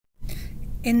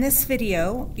In this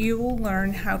video, you will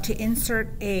learn how to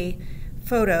insert a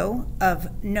photo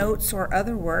of notes or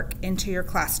other work into your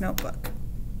class notebook.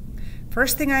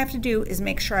 First thing I have to do is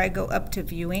make sure I go up to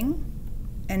viewing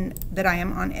and that I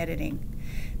am on editing.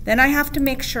 Then I have to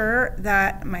make sure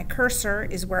that my cursor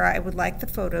is where I would like the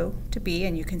photo to be,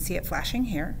 and you can see it flashing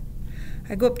here.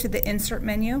 I go up to the insert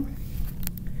menu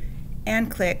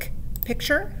and click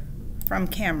Picture from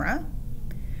Camera,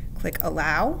 click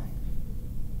Allow.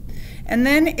 And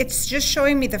then it's just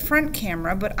showing me the front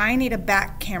camera, but I need a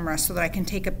back camera so that I can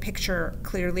take a picture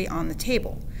clearly on the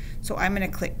table. So I'm going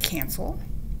to click Cancel.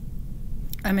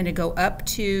 I'm going to go up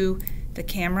to the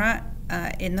camera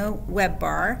in the web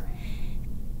bar.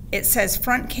 It says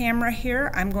front camera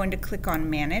here. I'm going to click on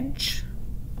Manage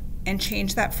and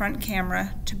change that front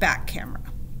camera to back camera.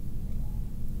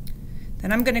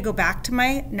 Then I'm going to go back to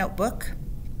my notebook,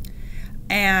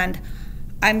 and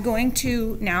I'm going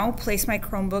to now place my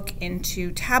Chromebook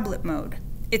into tablet mode.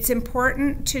 It's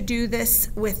important to do this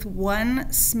with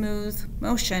one smooth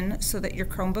motion so that your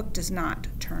Chromebook does not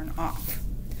turn off.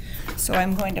 So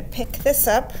I'm going to pick this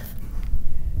up.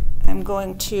 I'm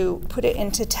going to put it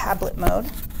into tablet mode.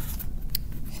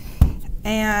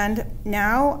 And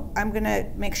now I'm going to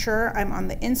make sure I'm on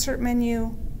the insert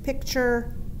menu,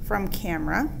 Picture from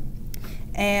Camera,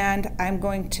 and I'm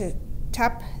going to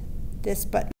tap this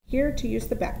button here to use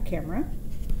the back camera.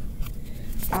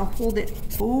 I'll hold it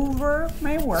over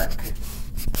my work.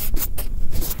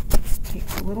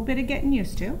 Takes a little bit of getting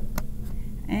used to.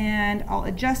 And I'll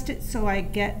adjust it so I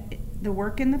get the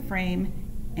work in the frame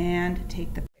and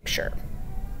take the picture.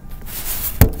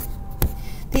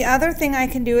 The other thing I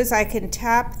can do is I can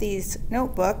tap these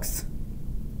notebooks.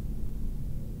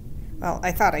 Well,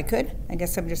 I thought I could. I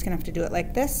guess I'm just gonna have to do it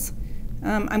like this.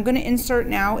 I'm gonna insert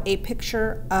now a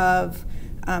picture of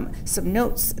some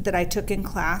notes that I took in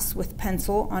class with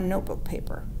pencil on notebook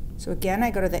paper. So again,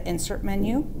 I go to the insert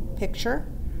menu,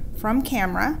 Picture from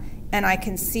Camera, and I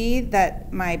can see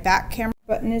that my back camera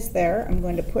button is there. I'm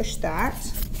going to push that.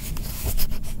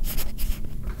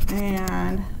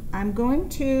 And I'm going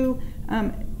to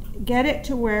get it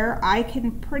to where I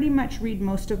can pretty much read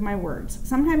most of my words.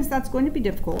 Sometimes that's going to be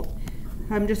difficult.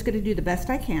 I'm just going to do the best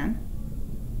I can.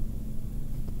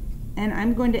 And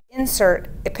I'm going to insert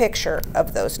a picture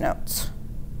of those notes.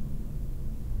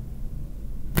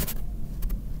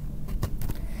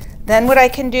 Then what I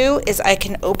can do is I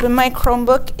can open my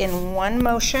Chromebook in one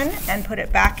motion and put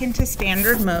it back into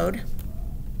standard mode.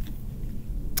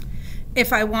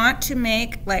 If I want to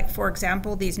make, like for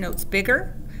example, these notes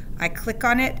bigger, I click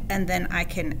on it and then I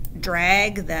can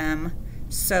drag them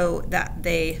so that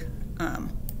they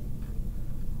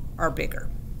are bigger.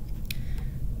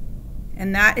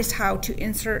 And that is how to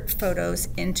insert photos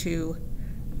into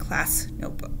class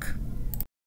notebook.